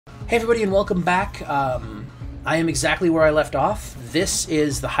Hey everybody and welcome back. I am exactly where I left off. This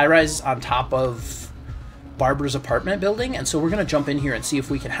is the high-rise on top of Barbara's apartment building, and so we're going to jump in here and see if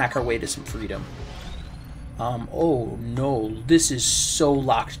we can hack our way to some freedom. Oh no, this is so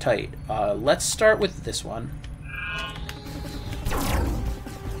locked tight. Let's start with this one.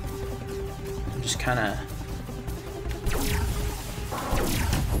 Just kind of...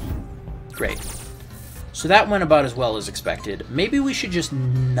 Great. So that went about as well as expected. Maybe we should just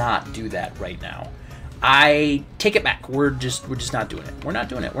not do that right now. I take it back. We're just not doing it. We're not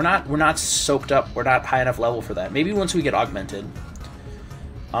doing it. We're not soaked up. We're not high enough level for that. Maybe once we get augmented.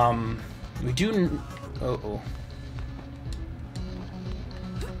 We do. Uh-oh.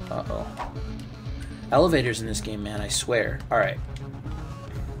 Uh-oh. Elevators in this game, man. I swear. All right.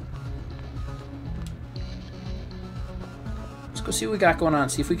 Let's go see what we got going on.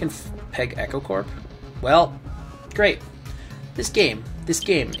 See if we can peg Echo Corp. Well, great. This game,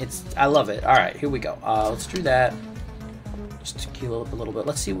 I love it. All right, here we go. Let's do that. Just to heal up a little bit.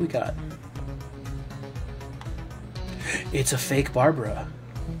 Let's see what we got. It's a fake Barbara.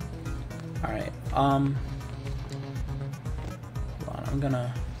 All right. Hold on. I'm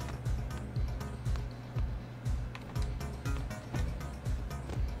gonna.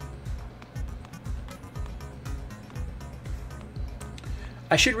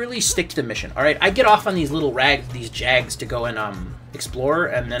 I should really stick to the mission. All right, I get off on these little these jags to go and explore,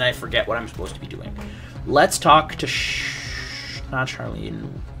 and then I forget what I'm supposed to be doing. Let's talk to not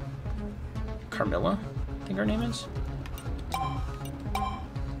Charlene, Carmilla, I think her name is.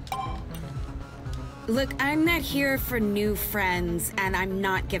 Look, I'm not here for new friends, and I'm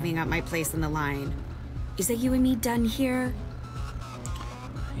not giving up my place in the line. Is that you and me done here?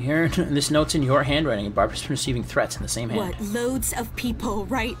 Here, this note's in your handwriting, and Barbara's been receiving threats in the same hand. What, loads of people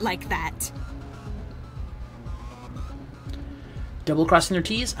write like that? Double-crossing their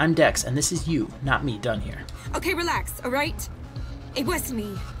T's? I'm Dex, and this is you, not me, done here. Okay, relax, all right? It was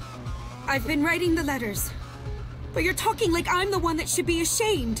me. I've been writing the letters. But you're talking like I'm the one that should be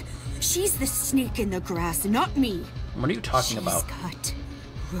ashamed. She's the snake in the grass, not me. What are you talking about? She's got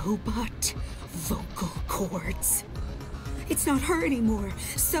robot vocal cords. It's not her anymore.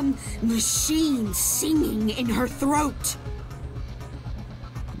 Some machine singing in her throat.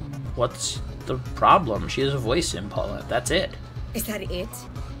 What's the problem? She has a voice implant. That's it. Is that it?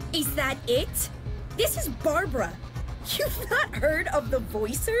 Is that it? This is Barbara. You've not heard of the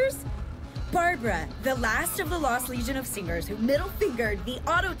Voicers? Barbara, the last of the lost legion of singers who middle-fingered the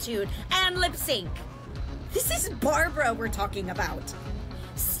auto-tune and lip-sync. This is Barbara we're talking about.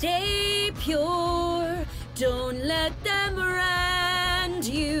 Stay pure, don't let them rend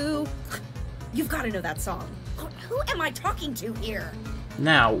you. You've got to know that song. Who am I talking to here?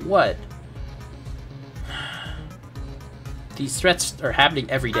 Now, what? These threats are happening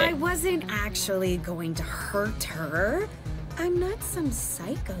every day. I wasn't actually going to hurt her. I'm not some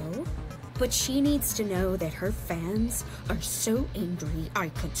psycho. But she needs to know that her fans are so angry I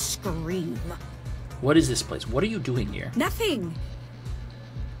could scream. What is this place? What are you doing here? Nothing.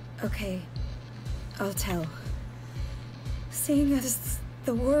 Okay, I'll tell. Seeing as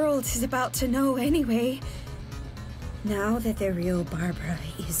the world is about to know anyway, now that the real Barbara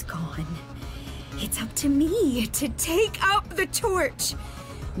is gone, it's up to me to take up the torch.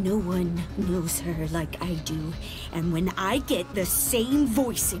 No one knows her like I do, and when I get the same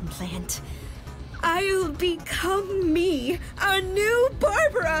voice implant, I'll become me, a new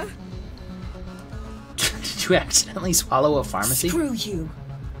Barbara! Did you accidentally swallow a pharmacy? Screw you.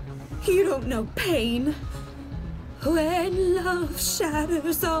 You don't know pain. When love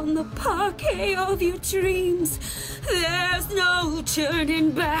shatters on the parquet of your dreams, there's no turning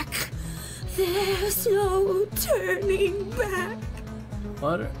back. There's no turning back.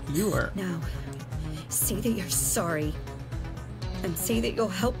 What you are? Now, say that you're sorry. And say that you'll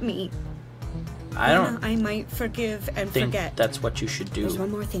help me. I might forgive and forget. That's what you should do. There's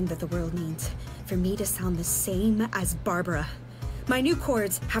one more thing that the world needs. For me to sound the same as Barbara. My new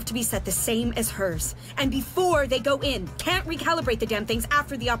chords have to be set the same as hers. And before they go in. Can't recalibrate the damn things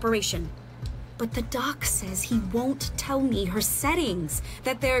after the operation. But the doc says he won't tell me her settings.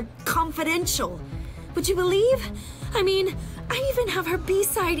 That they're confidential. Would you believe? I mean, I even have her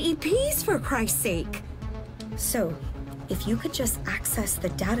B-side EPs for Christ's sake. So, if you could just access the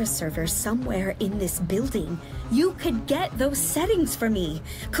data server somewhere in this building, you could get those settings for me.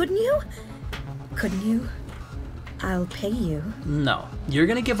 Couldn't you? Couldn't you? I'll pay you. No. You're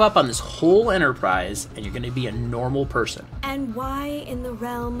gonna give up on this whole enterprise, and you're gonna be a normal person. And why in the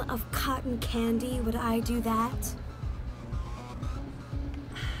realm of cotton candy would I do that?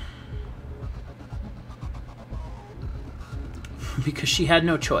 because she had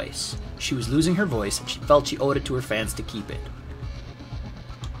no choice. She was losing her voice, and she felt she owed it to her fans to keep it.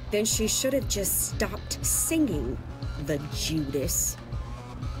 Then she should have just stopped singing, the Judas.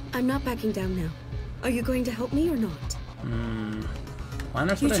 I'm not backing down now. Are you going to help me or not? Why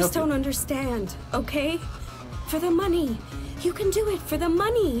not? You just don't understand, okay? For the money. You can do it for the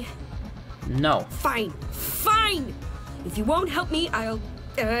money. No. Fine. Fine! If you won't help me, I'll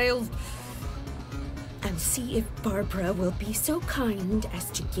see if Barbara will be so kind as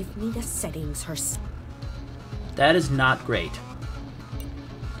to give me the settings herself. That is not great.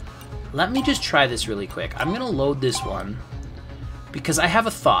 Let me just try this really quick. I'm gonna load this one because I have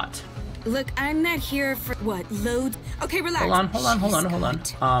a thought. Look, I'm not here for what? Load? Okay, relax. Hold on.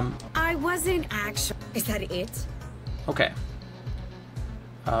 I wasn't actually. Is that it? Okay.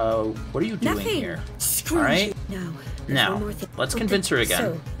 What are you doing Nothing. here? Screw All right. you. Now, let's convince her again.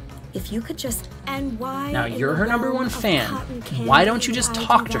 So, if you could just. And why? Now, you're her number one fan. Why don't you just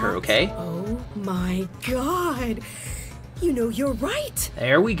talk to her, okay? Oh my god. You know, you're right.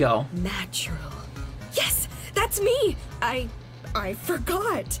 There we go. Natural. Yes, that's me. I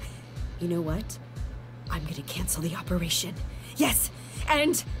forgot. You know what? I'm gonna cancel the operation. Yes,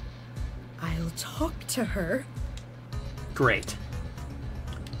 and I'll talk to her. Great.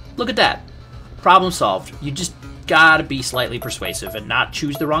 Look at that. Problem solved. You just gotta be slightly persuasive and not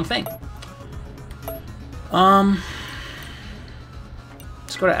choose the wrong thing. Let's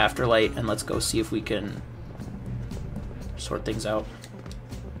go to Afterlight and let's go see if we can sort things out.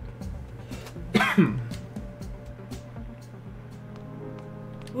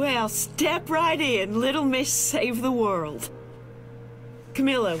 Well, step right in, little Miss Save the World.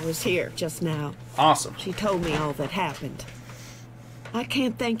 Camilla was here just now. Awesome. She told me all that happened. I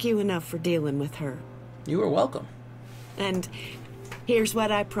can't thank you enough for dealing with her. You are welcome. And here's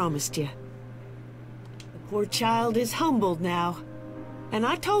what I promised you. The poor child is humbled now. And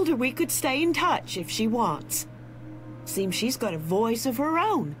I told her we could stay in touch if she wants. Seems she's got a voice of her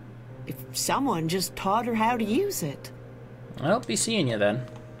own. If someone just taught her how to use it. I'll be seeing you then.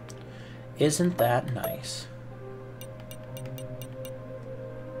 Isn't that nice?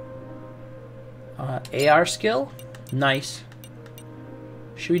 AR skill? Nice.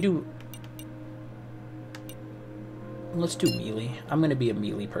 Should we do... Let's do melee. I'm gonna be a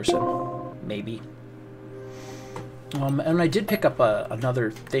melee person. Maybe. And I did pick up another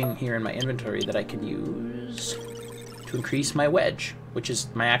thing here in my inventory that I can use to increase my wedge, which is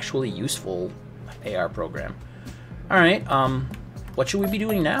my actually useful AR program. Alright, what should we be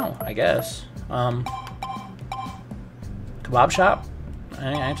doing now, I guess? Kebab shop?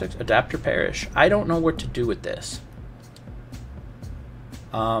 Adapter parish. I don't know what to do with this.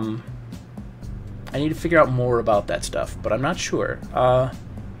 I need to figure out more about that stuff, but I'm not sure. I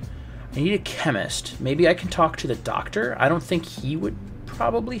need a chemist. Maybe I can talk to the doctor. I don't think he would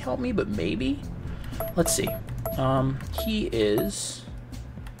probably help me, but maybe. Let's see. He is...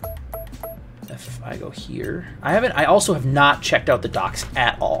 If I go here... I also have not checked out the docks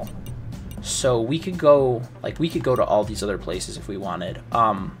at all. So we could go... Like, we could go to all these other places if we wanted.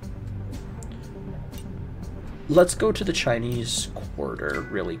 Let's go to the Chinese Quarter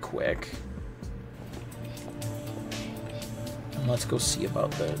really quick. And let's go see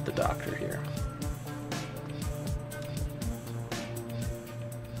about the doctor here.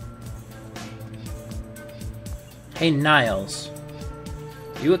 Hey, Niles.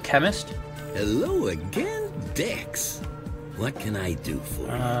 Are you a chemist? Hello again, Dex. What can I do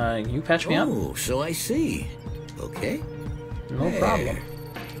for you? You patch me up? Oh, so I see. Okay. No problem.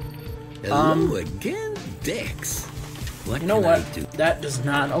 Hello again, Dex. What you know can what? I do? That does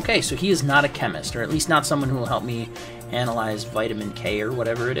not... Okay, so he is not a chemist, or at least not someone who will help me analyze vitamin K or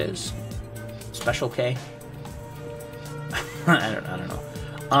whatever it is. Special K? I don't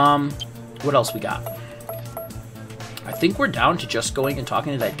know. What else we got? I think we're down to just going and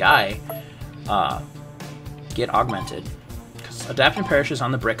talking to that guy. Get augmented. Because Adapt and Perish is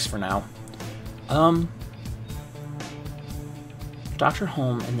on the bricks for now. Dr.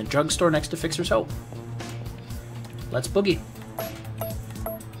 Holm in the drugstore next to Fixer's Hope. Let's boogie.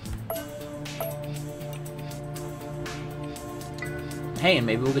 Hey, and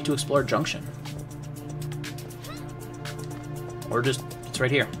maybe we'll get to explore Junction. Or just, it's right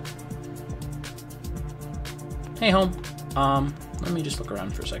here. Hey, Home. Let me just look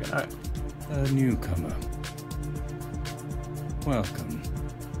around for a second. Alright. A newcomer. Welcome.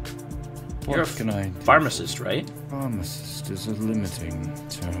 You're What can I do? pharmacist, right? Pharmacist is a limiting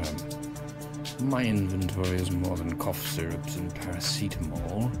term. My inventory is more than cough syrups and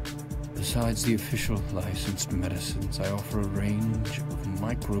paracetamol. Besides the official licensed medicines, I offer a range of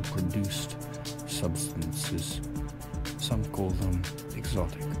micro-produced substances, some call them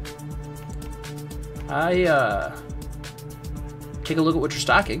exotic. Take a look at what you're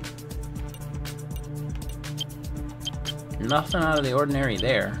stocking. Nothing out of the ordinary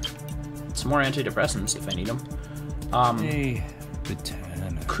there. Some more antidepressants if I need them. Hey,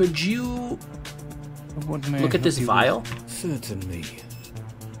 Botana. Could you What may look I at this help you vial? with? Certainly.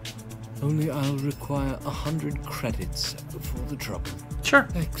 Only I'll require 100 credits for the trouble. Sure.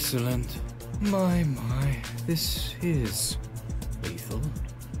 Excellent. My, this is lethal.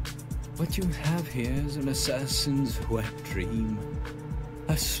 What you have here is an assassin's wet dream.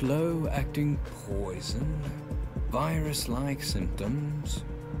 A slow-acting poison. Virus-like symptoms.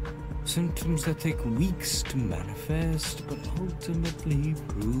 Symptoms that take weeks to manifest, but ultimately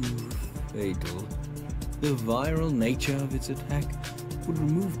prove fatal. The viral nature of its attack would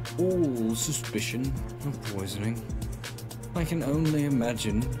remove all suspicion of poisoning. I can only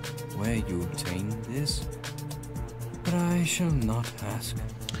imagine where you obtained this, but I shall not ask.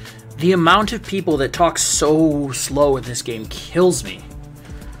 The amount of people that talk so slow in this game kills me.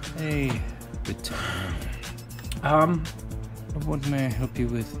 Hey, Botana. What may I help you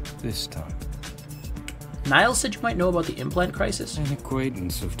with this time? Niles said you might know about the implant crisis. An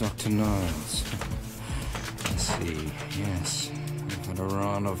acquaintance of Dr. Niles. Let's see, yes. I've had a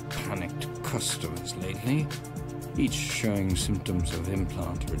run of panicked customers lately, each showing symptoms of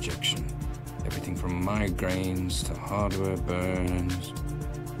implant rejection. Everything from migraines to hardware burns.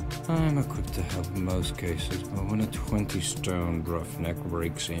 I'm equipped to help in most cases, but when a 20-stone roughneck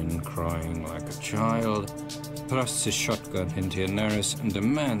breaks in crying like a child, thrusts his shotgun into your nurse and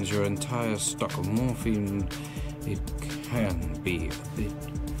demands your entire stock of morphine, it can be a bit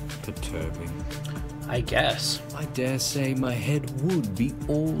perturbing. I guess. I dare say my head would be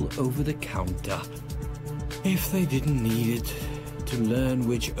all over the counter if they didn't need it to learn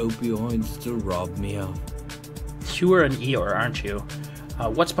which opioids to rob me of. You are an Eeyore, aren't you?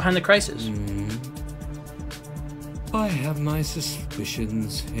 What's behind the crisis? I have my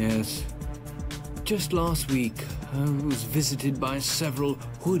suspicions, yes. Just last week, I was visited by several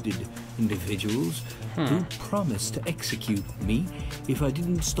hooded individuals who promised to execute me if I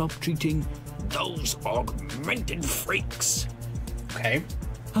didn't stop treating those augmented freaks. Okay.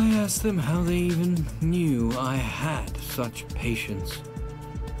 I asked them how they even knew I had such patience.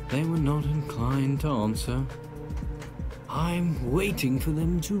 They were not inclined to answer. I'm waiting for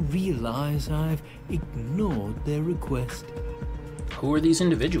them to realize I've ignored their request. Who are these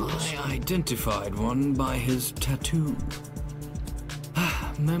individuals? I identified one by his tattoo.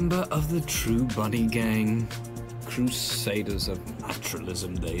 Member of the True Buddy Gang. Crusaders of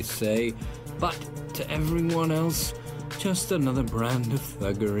naturalism, they say. But to everyone else, just another brand of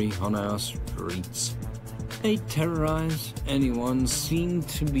thuggery on our streets. They terrorize anyone seen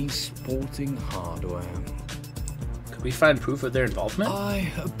to be sporting hardware. Could we find proof of their involvement?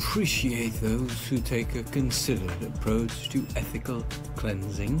 I appreciate those who take a considered approach to ethical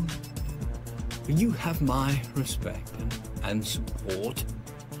cleansing. You have my respect and support.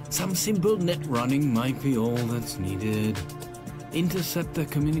 Some simple net running might be all that's needed. Intercept their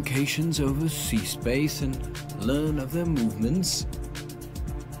communications over sea-space and learn of their movements.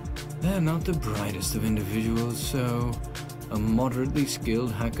 They're not the brightest of individuals, so a moderately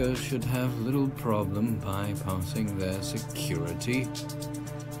skilled hacker should have little problem bypassing their security.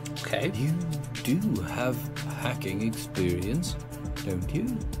 Okay. You do have hacking experience, don't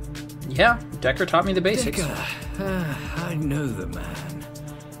you? Yeah, Decker taught me the basics. Decker, I know the man.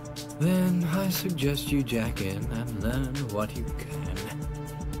 Then I suggest you jack in and learn what you can.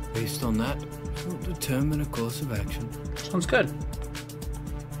 Based on that, we'll determine a course of action. Sounds good.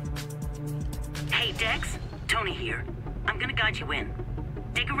 Hey, Dex. Tony here. I'm gonna guide you in.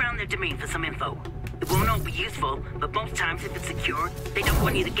 Dig around their domain for some info. It won't all be useful, but most times if it's secure, they don't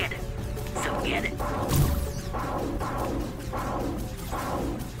want you to get it. So get it.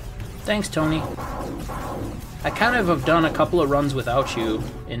 Thanks, Tony. I kind of have done a couple of runs without you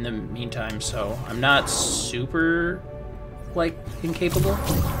in the meantime, so I'm not super, like, incapable.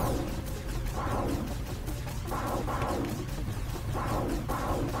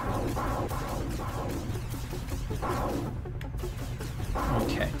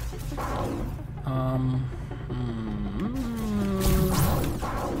 Okay.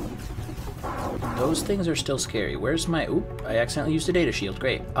 Those things are still scary. Where's my... Oop, I accidentally used a data shield.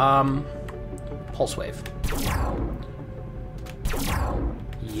 Great. Pulse wave.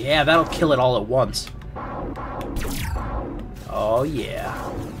 Yeah, that'll kill it all at once. Oh, yeah.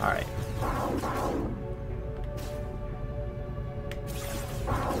 Alright.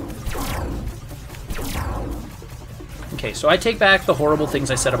 Okay, so I take back the horrible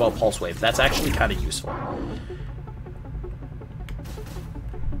things I said about Pulse Wave. That's actually kind of useful.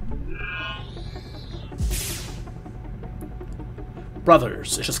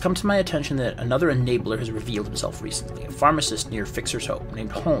 Brothers, it has come to my attention that another enabler has revealed himself recently, a pharmacist near Fixer's Hope,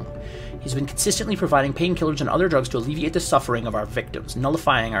 named Home. He's been consistently providing painkillers and other drugs to alleviate the suffering of our victims,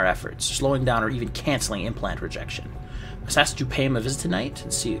 nullifying our efforts, slowing down or even canceling implant rejection. I was asked to pay him a visit tonight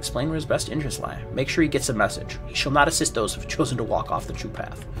and explain where his best interests lie. Make sure he gets a message. He shall not assist those who have chosen to walk off the true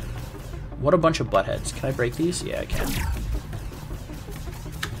path. What a bunch of buttheads. Can I break these? Yeah, I can.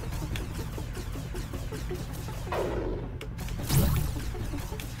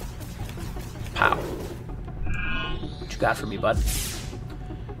 Pow. What you got for me, bud?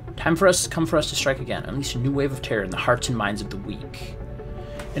 Come for us to strike again, unleash a new wave of terror in the hearts and minds of the weak.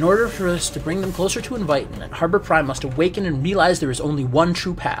 In order for us to bring them closer to enlightenment, Harbor Prime must awaken and realize there is only one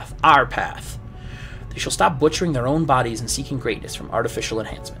true path, our path. They shall stop butchering their own bodies and seeking greatness from artificial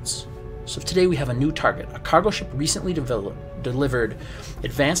enhancements. So today we have a new target, a cargo ship recently delivered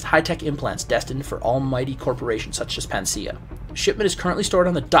advanced high-tech implants destined for almighty corporations such as Panacea. Shipment is currently stored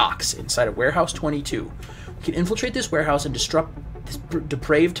on the docks inside of Warehouse 22. We can infiltrate this warehouse and disrupt this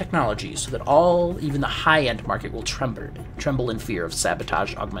depraved technology so that even the high-end market will tremble in fear of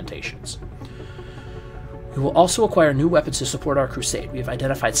sabotage augmentations. We will also acquire new weapons to support our crusade. We have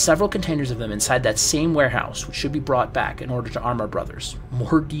identified several containers of them inside that same warehouse, which should be brought back in order to arm our brothers.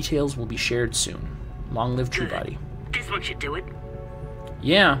 More details will be shared soon. Long live Truebody. This one should do it.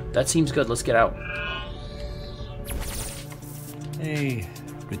 Yeah, that seems good. Let's get out. Hey,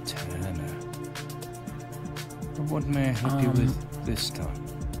 returner. What may I help you with this time?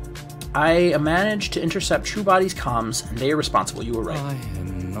 I managed to intercept Truebody's comms, and they are responsible. You were right. I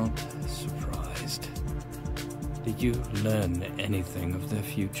am not surprised. Did you learn anything of their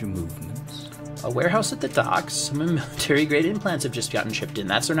future movements? A warehouse at the docks. Some military-grade implants have just gotten shipped in.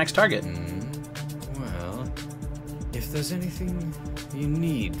 That's their next target. Well, if there's anything you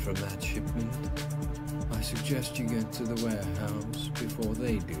need from that shipment, I suggest you get to the warehouse before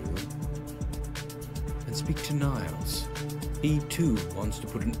they do. And speak to Niles. He too wants to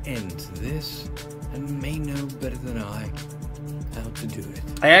put an end to this, and may know better than I how to do it.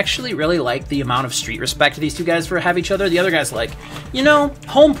 I actually really like the amount of street respect these two guys have each other. The other guy's like, you know,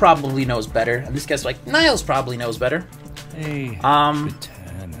 Home probably knows better, and this guy's like, Niles probably knows better. Hey,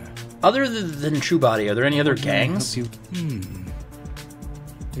 returner. Other than Truebody, are there any other gangs? It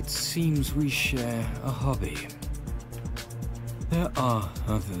seems we share a hobby. There are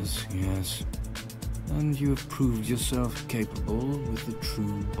others, yes. And you have proved yourself capable with the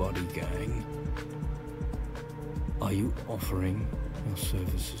True Body Gang. Are you offering your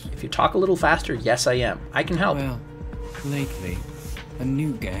services? If you talk a little faster, yes I am. I can help. Well, lately, a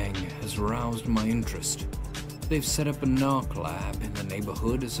new gang has roused my interest. They've set up a narc lab in the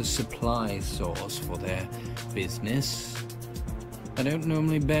neighborhood as a supply source for their business. I don't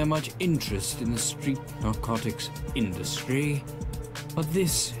normally bear much interest in the street narcotics industry, but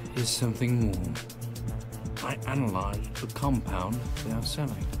this is something more. I analyzed the compound they are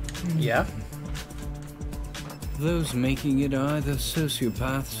selling. Yeah? Those making it are either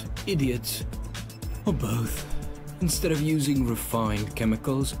sociopaths, idiots, or both. Instead of using refined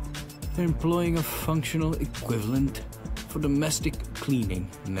chemicals, they're employing a functional equivalent for domestic cleaning,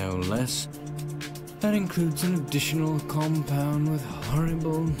 no less. That includes an additional compound with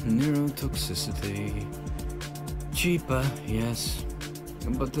horrible neurotoxicity. Cheaper, yes,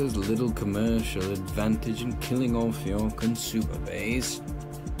 but there's little commercial advantage in killing off your consumer base.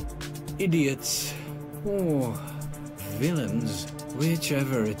 Idiots, or villains,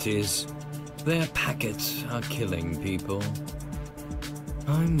 whichever it is, their packets are killing people.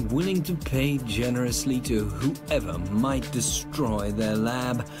 I'm willing to pay generously to whoever might destroy their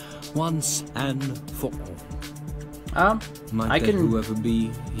lab once and for all. Might whoever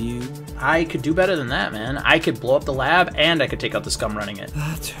be you? I could do better than that, man. I could blow up the lab and I could take out the scum running it.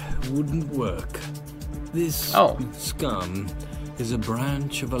 That wouldn't work. This scum is a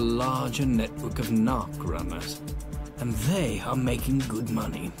branch of a larger network of narc runners, and they are making good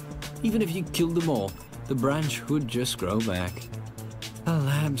money. Even if you killed them all, the branch would just grow back. The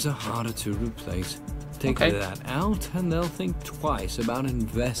labs are harder to replace. Take that out, and they'll think twice about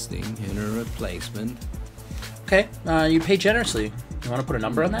investing in a replacement. Okay, you pay generously. You want to put a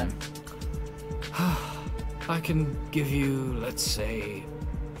number on that? I can give you, let's say,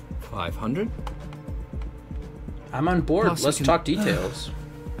 500. I'm on board. Plus Let's talk details.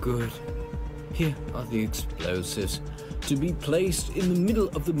 Good. Here are the explosives, to be placed in the middle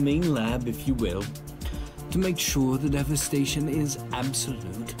of the main lab, if you will, to make sure the devastation is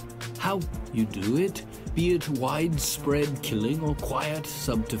absolute. How you do it, be it widespread killing or quiet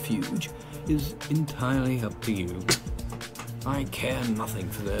subterfuge, is entirely up to you. I care nothing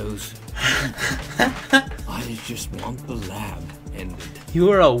for those. I just want the lab ended.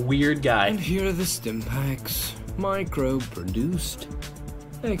 You are a weird guy. And here are the stim packs. Micro-produced.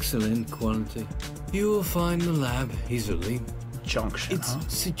 Excellent quality. You will find the lab easily. Junction, It's huh?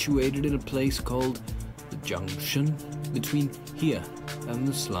 situated in a place called the Junction, between here and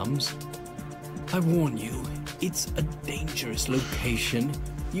the slums. I warn you, it's a dangerous location.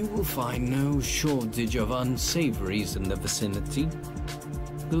 You will find no shortage of unsavories in the vicinity.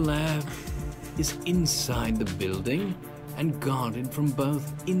 The lab is inside the building and guarded from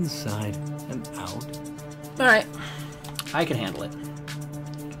both inside and out. Alright. I can handle it.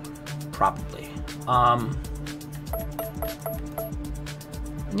 Probably.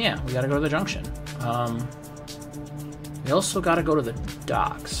 Yeah, we gotta go to the junction. We also gotta go to the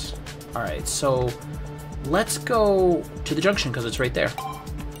docks. Alright, so let's go to the junction because it's right there.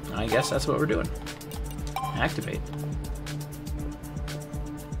 I guess that's what we're doing. Activate.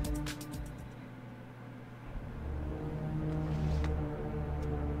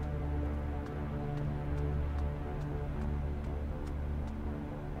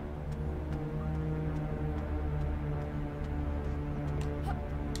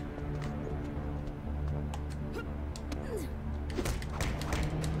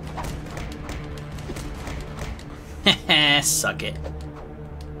 Suck it.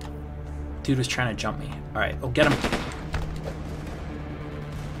 Dude was trying to jump me. Alright, oh, get him.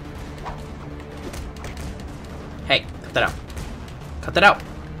 Hey, cut that out. Cut that out.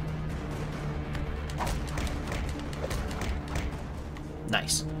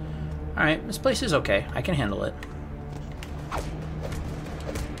 Nice. Alright, this place is okay. I can handle it.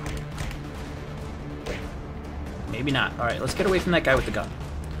 Maybe not. Alright, let's get away from that guy with the gun.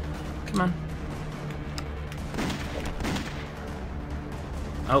 Come on.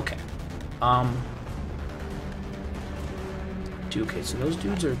 Okay. Okay, so those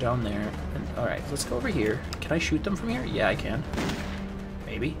dudes are down there. Alright, let's go over here. Can I shoot them from here? Yeah, I can.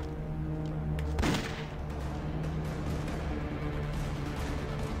 Maybe.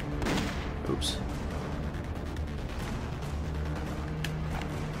 Oops.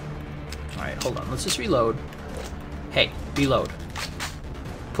 Alright, hold on. Let's just reload. Hey, reload.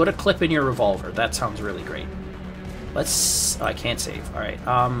 Put a clip in your revolver. That sounds really great. Let's... Oh, I can't save. Alright,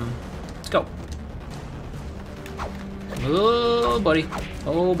 let's go. Oh, buddy.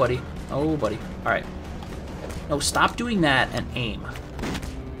 Oh, buddy. Oh, buddy. Alright. No, stop doing that and aim.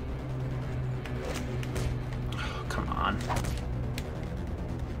 Oh, come on.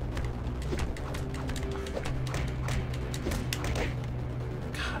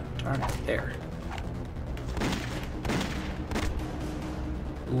 God darn it. There.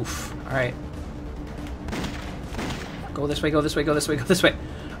 Oof. Alright. Go this way, go this way, go this way, go this way.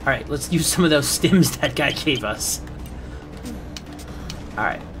 Alright, let's use some of those stims that guy gave us.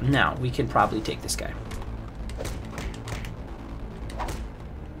 Alright, now we can probably take this guy.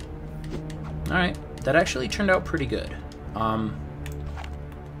 Alright, that actually turned out pretty good.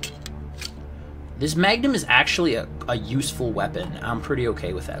 This Magnum is actually a useful weapon. I'm pretty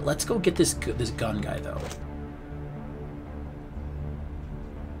okay with that. Let's go get this gun guy, though.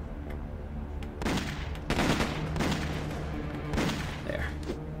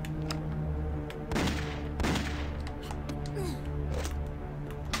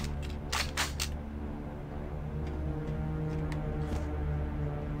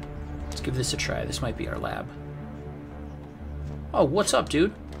 Give this a try. This might be our lab. Oh, what's up,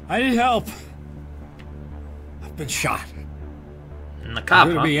 dude? I need help. I've been shot. And the cop,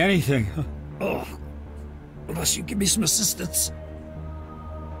 Could huh? be anything. Oh, unless you give me some assistance.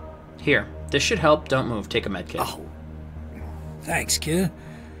 Here, this should help. Don't move. Take a med kit. Oh, thanks, kid.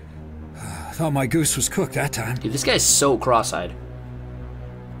 I thought my goose was cooked that time. Dude, this guy's so cross-eyed.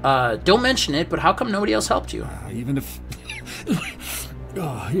 Don't mention it, but how come nobody else helped you? Even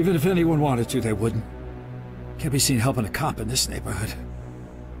if anyone wanted to, they wouldn't. Can't be seen helping a cop in this neighborhood.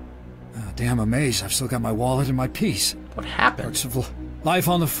 Damn amazed I've still got my wallet and my piece. What happened? Perks of life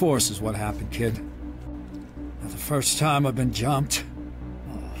on the force is what happened, kid. Not the first time I've been jumped.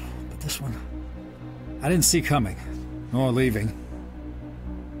 Oh, but this one, I didn't see coming, nor leaving.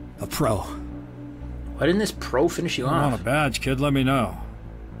 A pro. Why didn't this pro finish you You want a off? badge, kid? Let me know.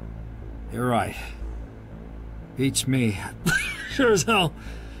 You're right. Beats me. Sure as hell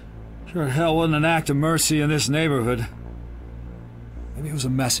wasn't an act of mercy in this neighborhood. Maybe it was a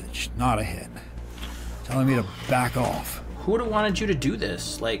message, not a hit. Telling me to back off. Who would have wanted you to do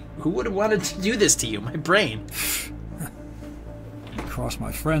this? Like, who would have wanted to do this to you? My brain. Cross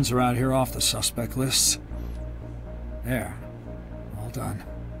my friends around here off the suspect lists. There. All done.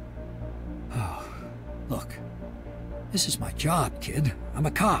 Oh, look. This is my job, kid. I'm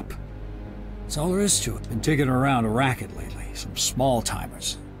a cop. That's all there is to it. Been digging around a racket lately. Some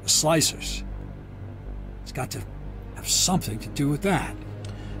small-timers. The Slicers. It's got to have something to do with that.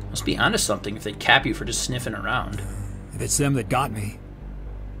 Must be onto something if they cap you for just sniffing around. If it's them that got me,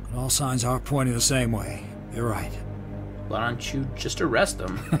 but all signs are pointing the same way. You're right. Why don't you just arrest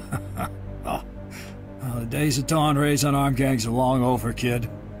them? Well, the days of dawn raids on armed gangs are long over, kid.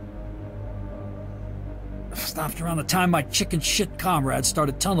 Stopped around the time my chicken shit comrades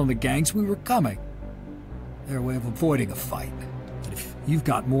started telling the gangs we were coming. Their way of avoiding a fight. But if you've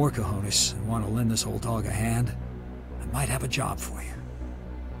got more cojones and want to lend this old dog a hand, I might have a job for you.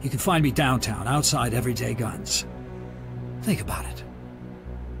 You can find me downtown, outside Everyday Guns. Think about it.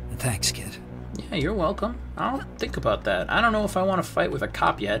 And thanks, kid. Yeah, you're welcome. I'll think about that. I don't know if I want to fight with a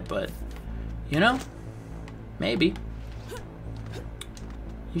cop yet, but, you know, maybe.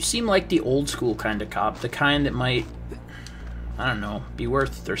 You seem like the old school kind of cop, the kind that might, I don't know, be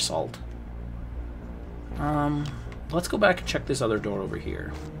worth their salt. Let's go back and check this other door over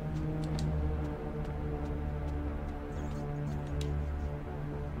here.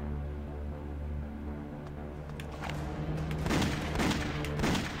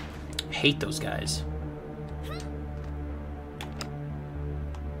 Hate those guys.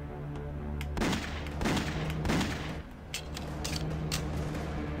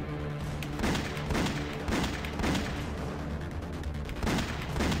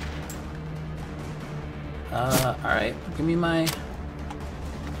 Alright, give me my...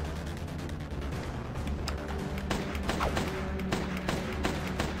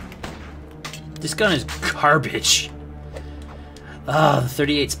 This gun is garbage. The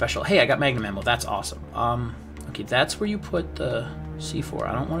 38 special. Hey, I got magnum ammo. That's awesome. Okay, that's where you put the C4.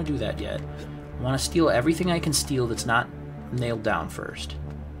 I don't want to do that yet. I want to steal everything I can steal that's not nailed down first.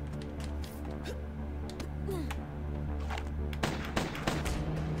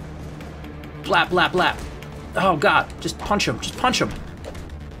 Blap, blap, blap. Oh, God. Just punch him. Just punch him.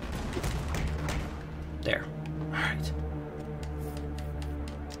 There. All right.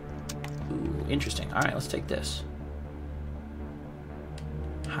 Ooh, interesting. All right, let's take this.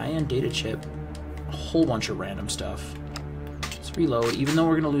 High-end data chip. A whole bunch of random stuff. Let's reload. Even though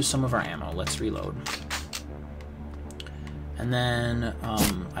we're going to lose some of our ammo, let's reload. And then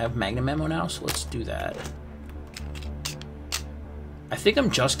I have magnum ammo now, so let's do that. I think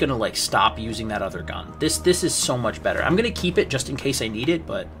I'm just gonna like stop using that other gun. This is so much better. I'm gonna keep it just in case I need it,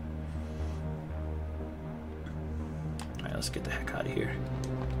 but all right, let's get the heck out of here.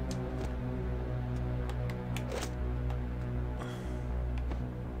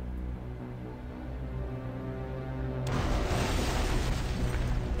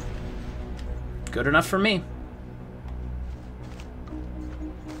 Good enough for me.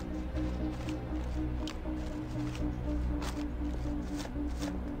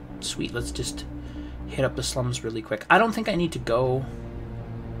 Sweet, let's just hit up the slums really quick. I don't think I need to go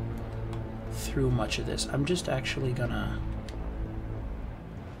through much of this. I'm just actually gonna...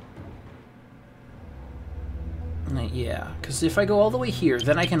 Yeah, because if I go all the way here,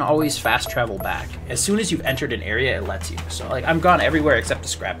 then I can always fast travel back. As soon as you've entered an area, it lets you. So, like, I'm gone everywhere except the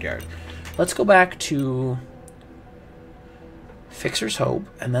scrapyard. Let's go back to Fixer's Hope,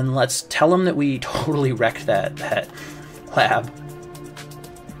 and then let's tell him that we totally wrecked that lab.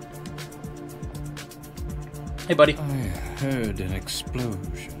 Hey, buddy. I heard an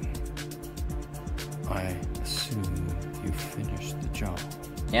explosion. I assume you finished the job.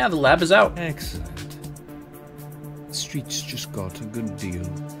 Yeah, the lab is out. Excellent. The streets just got a good deal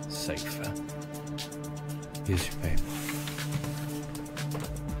safer. Here's your paper.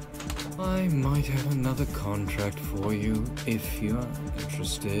 I might have another contract for you if you're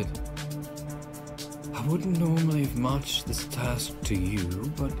interested. I wouldn't normally have matched this task to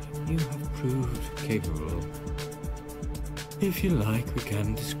you, but you have proved capable. If you like, we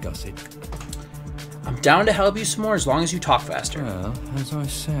can discuss it. I'm down to help you some more as long as you talk faster. Well, as I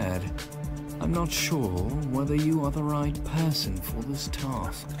said, I'm not sure whether you are the right person for this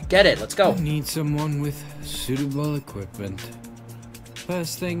task. I get it, let's go. I need someone with suitable equipment.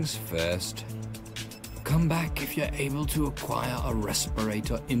 First things first. Come back if you're able to acquire a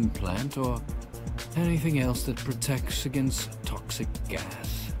respirator implant or anything else that protects against toxic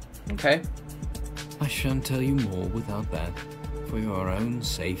gas. Okay. I shan't tell you more without that, for your own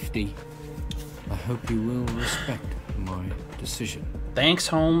safety. I hope you will respect my decision. Thanks,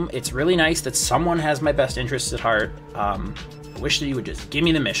 Home. It's really nice that someone has my best interests at heart. Wish that you would just give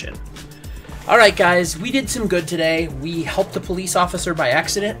me the mission. Alright guys, we did some good today. We helped a police officer by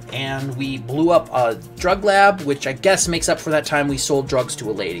accident, and we blew up a drug lab, which I guess makes up for that time we sold drugs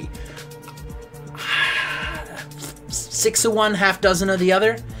to a lady. 6 of one, half dozen of the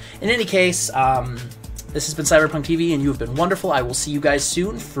other. In any case, this has been Cyberpunk TV, and you have been wonderful. I will see you guys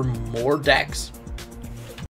soon for more decks.